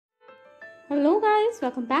Hello guys,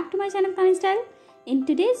 welcome back to my channel Tani Style. In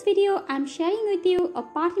today's video, I'm sharing with you a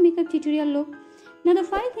party makeup tutorial look. Now the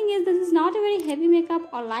funny thing is, this is not a very heavy makeup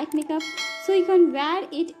or light makeup, so you can wear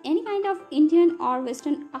it any kind of Indian or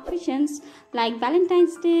Western occasions like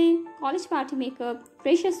Valentine's Day, college party makeup,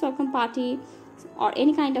 freshers welcome party, or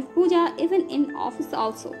any kind of puja, even in office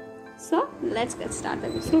also. So let's get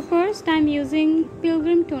started. So first I'm using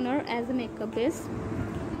Pilgrim toner as a makeup base.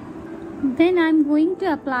 Then I'm going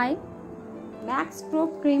to apply MAC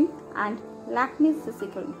Strobe Cream and Lakme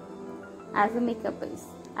cream as a makeup base,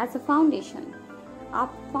 as a foundation.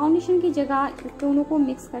 आप foundation की जगह इस दोनों को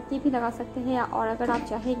mix करके भी लगा सकते हैं, और अगर आप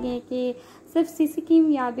चाहेंगे कि सिर्फ सीसी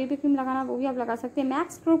क्रीम या बेबी क्रीम लगाना, वो भी आप लगा सकते हैं।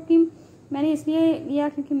 मैक्स स्ट्रोब क्रीम मैंने इसलिए लिया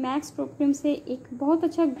क्योंकि मैक्स स्ट्रोब क्रीम से एक बहुत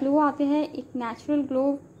अच्छा ग्लो आते हैं, एक नेचुरल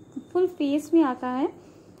ग्लो फुल फेस में आता है।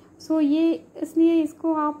 सो ये इसलिए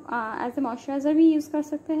इसको आप एज ए मॉइस्चराइज़र भी यूज़ कर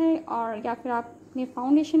सकते हैं, और या फिर आप अपने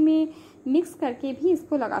फाउंडेशन में मिक्स करके भी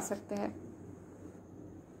इसको लगा सकते हैं।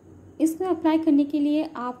 इसको अप्लाई करने के लिए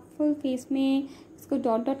आप फुल फेस में इसको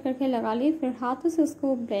डॉट डॉट करके लगा लें, फिर हाथों से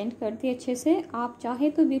उसको ब्लेंड कर दिए अच्छे से। आप चाहे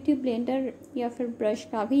तो ब्यूटी ब्लेंडर या फिर ब्रश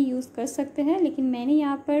का भी यूज़ कर सकते हैं, लेकिन मैंने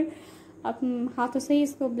यहाँ पर अपने हाथों से ही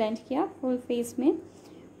इसको ब्लेंड किया फुल फेस में।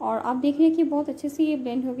 और आप देख रहे हैं कि बहुत अच्छे से ये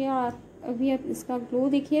ब्लेंड हो गया, और अभी आप इसका ग्लो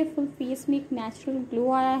देखिए, फुल फेस में एक नेचुरल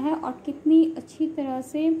ग्लो आया है और कितनी अच्छी तरह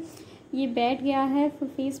से ये बैठ गया है फुल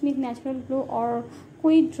फेस में, एक नेचुरल ग्लो, और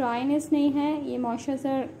कोई ड्राइनेस नहीं है। ये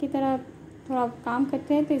मॉइस्चराइज़र की तरह थोड़ा काम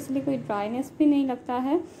करते हैं, तो इसलिए कोई ड्राइनेस भी नहीं लगता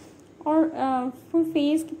है, और फुल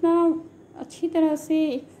फेस कितना अच्छी तरह से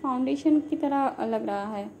एक फाउंडेशन की तरह लग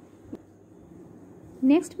रहा है।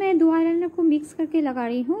 नेक्स्ट मैं दो आईलाइनर को मिक्स करके लगा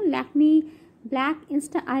रही हूँ, Lakme black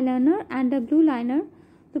Insta eyeliner and blue liner.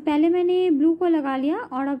 तो पहले मैंने ब्लू को लगा लिया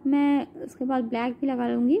और अब मैं उसके बाद ब्लैक भी लगा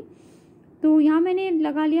लूँगी। तो यहाँ मैंने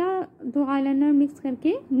लगा लिया दो आईलाइनर मिक्स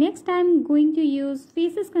करके। Next I am going to use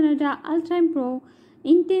faces Canada ultra pro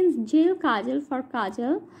intense jail Kajal for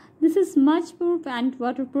Kajal. This is much proof and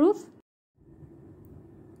water proof.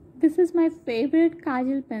 This is my favorite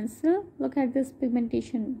kajal pencil. Look at this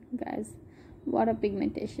pigmentation, guys. What a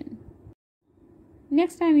pigmentation.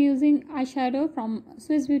 Next I'm using eyeshadow from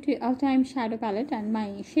Swiss Beauty All-Time Shadow Palette, and my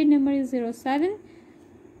shade number is 07.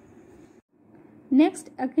 Next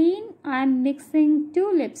again I'm mixing two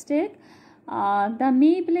lipstick, the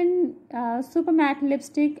Maybelline Super Matte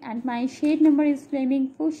lipstick, and my shade number is Flaming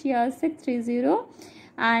Fuchsia 630,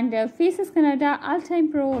 and Faces Canada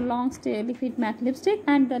All-Time Pro Long Stay Liquid Matte lipstick,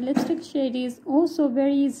 and the lipstick shade is also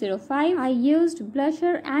very 05. I used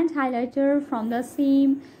blusher and highlighter from the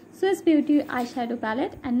same Swiss Beauty eyeshadow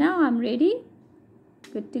palette, and now I'm ready,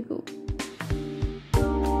 good to go.